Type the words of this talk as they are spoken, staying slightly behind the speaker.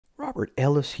Robert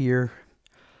Ellis here.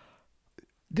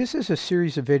 This is a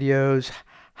series of videos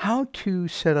how to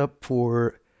set up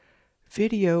for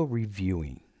video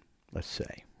reviewing, let's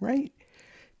say, right?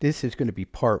 This is going to be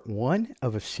part one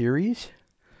of a series.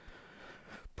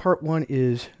 Part one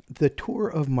is the tour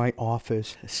of my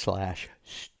office /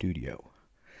 studio.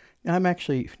 Now I'm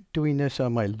actually doing this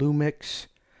on my Lumix,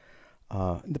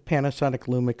 the Panasonic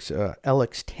Lumix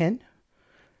LX10.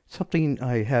 Something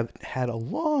I have had a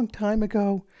long time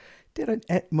ago. Did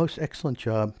a most excellent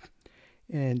job.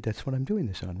 And that's what I'm doing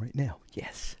this on right now.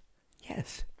 Yes.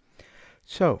 Yes.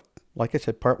 So, like I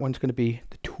said, part one's going to be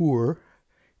the tour,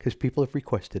 because people have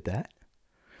requested that.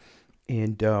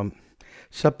 And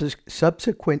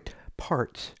subsequent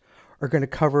parts are going to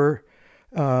cover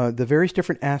the various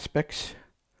different aspects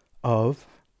of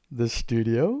the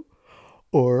studio,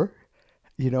 or,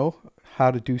 you know,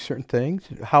 how to do certain things,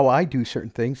 how I do certain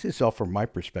things. It's all from my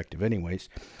perspective anyways.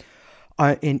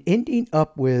 And ending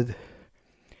up with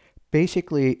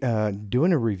basically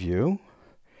doing a review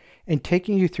and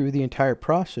taking you through the entire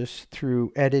process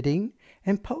through editing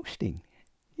and posting.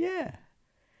 Yeah.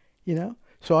 You know,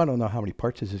 so I don't know how many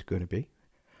parts this is going to be,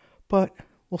 but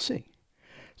we'll see.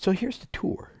 So here's the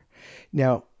tour.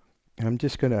 Now, I'm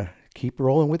just going to keep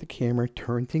rolling with the camera,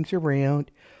 turn things around.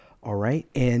 All right.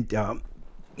 And,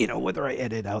 you know, whether I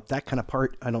edit out that kind of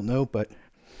part, I don't know, but,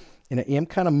 and I am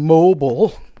kind of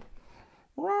mobile.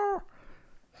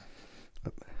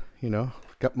 You know,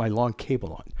 got my long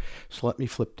cable on. So let me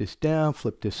flip this down,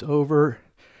 flip this over.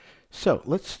 So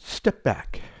let's step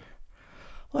back.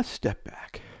 Let's step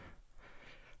back.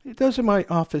 Those are my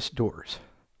office doors,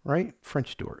 right?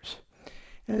 French doors.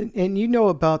 And you know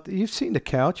about, you've seen the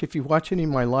couch if you watch any of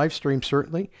my live streams,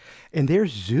 certainly. And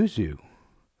there's Zuzu.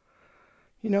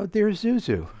 You know, there's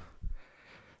Zuzu.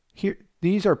 Here,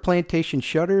 these are plantation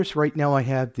shutters. Right now I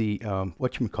have the,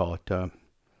 whatchamacallit,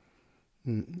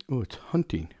 oh, it's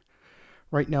hunting.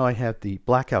 Right now I have the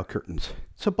blackout curtains.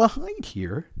 So behind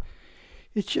here,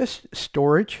 it's just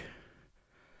storage.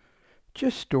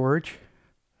 Just storage.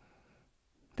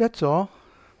 That's all.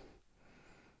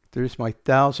 There's my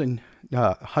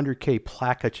 100K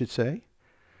plaque, I should say.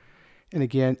 And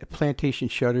again, plantation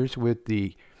shutters with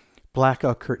the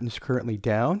blackout curtains currently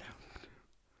down.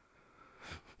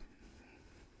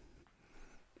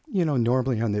 You know,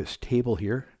 normally on this table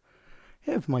here,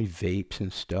 I have my vapes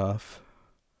and stuff.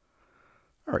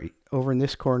 All right, over in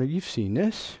this corner, you've seen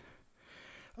this.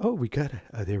 Oh, we got,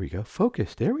 there we go,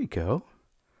 focus, there we go.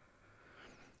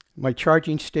 My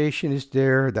charging station is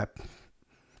there. That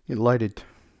lighted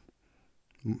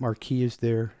marquee is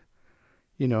there.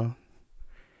 You know,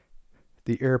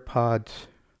 the AirPods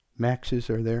Maxes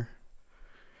are there.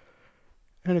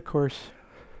 And of course,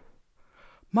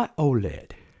 my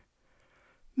OLED.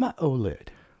 My OLED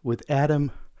with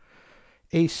Atom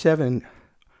A7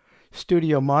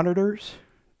 studio monitors.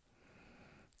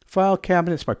 File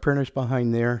cabinets, my printer's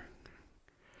behind there.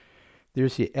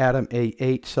 There's the Atom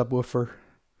A8 subwoofer,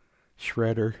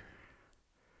 shredder.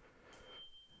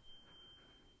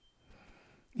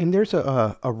 And there's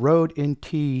a Rode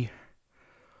NT1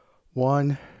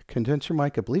 condenser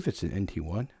mic. I believe it's an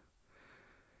NT1.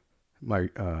 My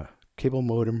cable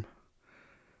modem.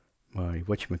 My,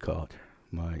 whatchamacallit,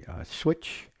 my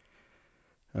switch.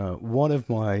 One of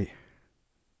my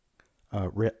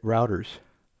routers.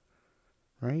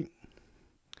 Right?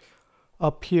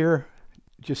 Up here,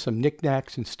 just some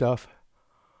knickknacks and stuff.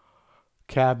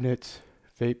 Cabinets,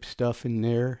 vape stuff in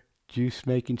there. Juice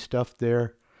making stuff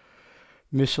there.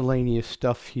 Miscellaneous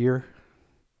stuff here.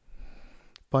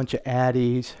 Bunch of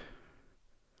Addies.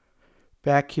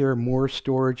 Back here, more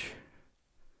storage.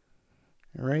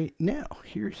 All right, now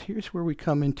here's where we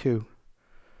come into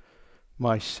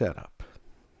my setup.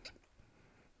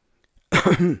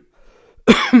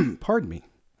 Pardon me.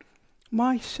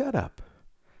 My setup.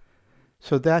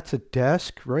 So that's a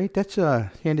desk, right? That's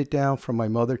handed down from my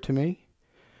mother to me.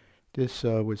 This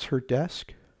was her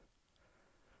desk.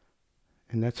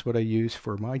 And that's what I use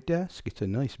for my desk. It's a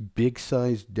nice big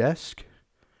sized desk.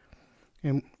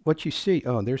 And what you see,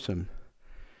 oh, there's some,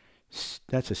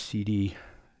 that's a CD,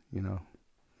 you know,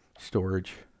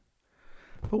 storage.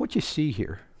 But what you see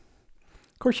here,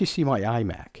 of course you see my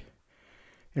iMac.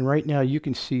 And right now you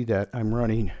can see that I'm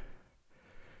running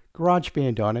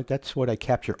GarageBand on it. That's what I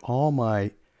capture all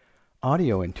my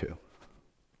audio into.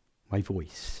 My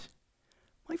voice.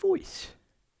 My voice.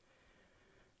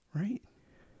 Right?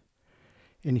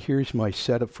 And here's my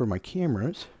setup for my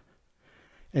cameras.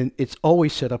 And it's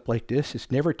always set up like this.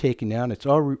 It's never taken down. It's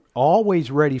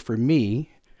always ready for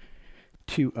me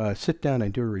to sit down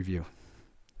and do a review.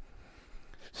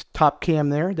 It's top cam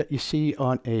there that you see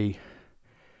on a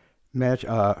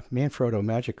Manfrotto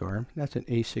Magic Arm. That's an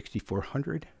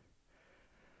A6400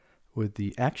 with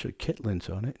the actual kit lens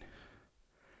on it.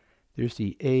 There's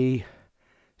the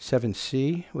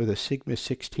A7C with a Sigma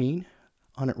 16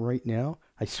 on it right now.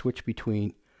 I switch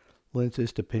between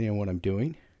lenses depending on what I'm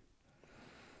doing.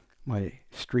 My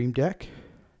Stream Deck.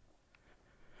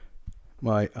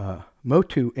 My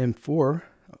Motu M4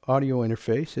 audio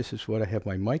interface. This is what I have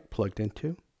my mic plugged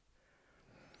into.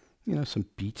 You know, some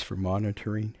Beats for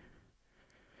monitoring.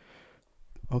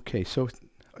 Okay, so,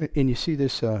 and you see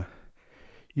this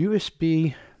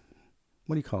USB,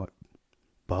 what do you call it?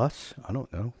 Bus? I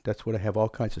don't know. That's what I have all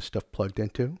kinds of stuff plugged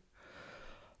into.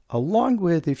 Along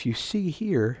with, if you see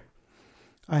here,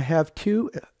 I have two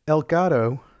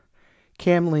Elgato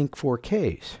Camlink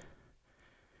 4Ks.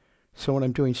 So when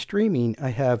I'm doing streaming, I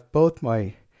have both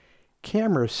my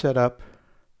cameras set up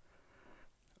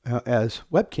as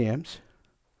webcams,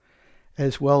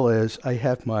 as well as I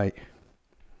have my,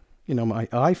 you know, my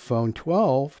iPhone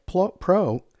 12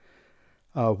 Pro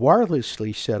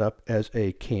wirelessly set up as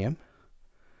a cam.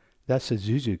 That's a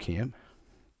Zuzu cam.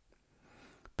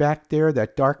 Back there,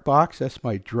 that dark box, that's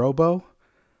my Drobo,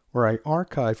 where I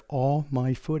archive all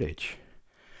my footage.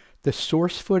 The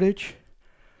source footage,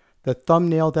 the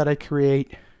thumbnail that I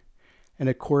create, and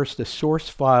of course the source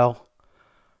file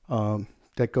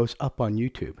that goes up on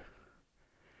YouTube.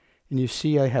 And you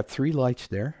see I have 3 lights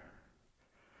there.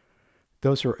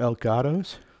 Those are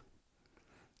Elgatos.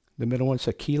 The middle one's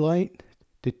a Key Light.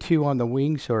 The 2 on the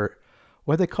wings are,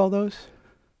 what do they call those?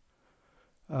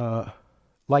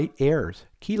 Light Airs.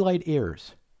 Key Light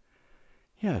Airs.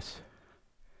 Yes.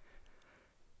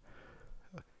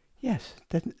 Yes,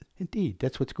 indeed,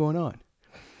 that's what's going on.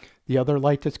 The other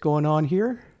light that's going on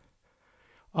here,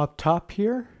 up top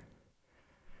here,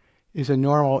 is a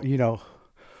normal, you know,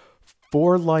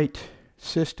 4 light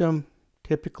system,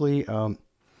 typically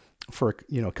for,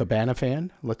 you know, cabana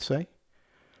fan, let's say.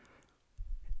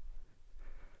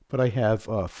 But I have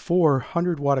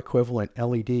 400 watt equivalent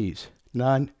LEDs.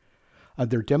 They're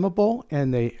dimmable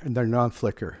and they're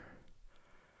non-flicker.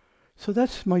 So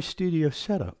that's my studio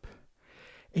setup.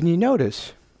 And you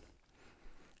notice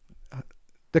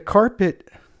the carpet,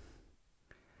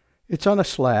 it's on a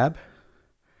slab.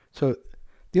 So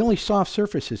the only soft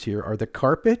surfaces here are the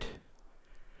carpet,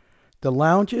 the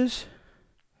lounges,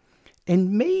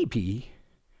 and maybe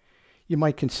you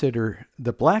might consider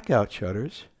the blackout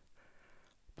shutters,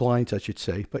 blinds I should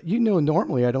say, but you know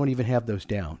normally I don't even have those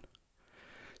down.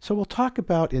 So we'll talk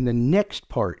about in the next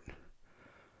part,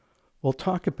 we'll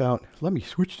talk about, let me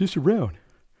switch this around.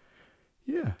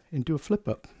 Yeah, and do a flip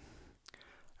up.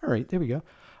 All right, there we go.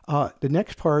 The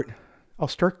next part, I'll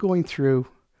start going through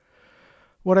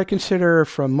what I consider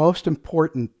from most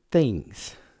important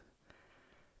things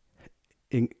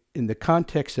in the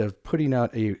context of putting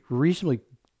out a reasonably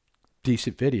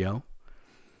decent video.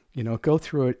 You know, go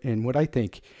through it and what I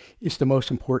think is the most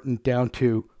important down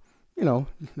to, you know,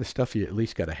 the stuff you at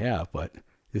least got to have, but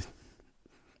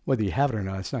whether you have it or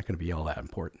not, it's not going to be all that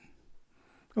important.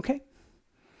 Okay?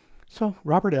 So,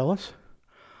 Robert Ellis,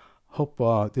 hope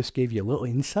this gave you a little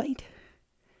insight.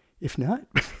 If not,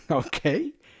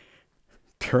 okay,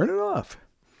 turn it off.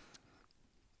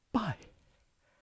 Bye.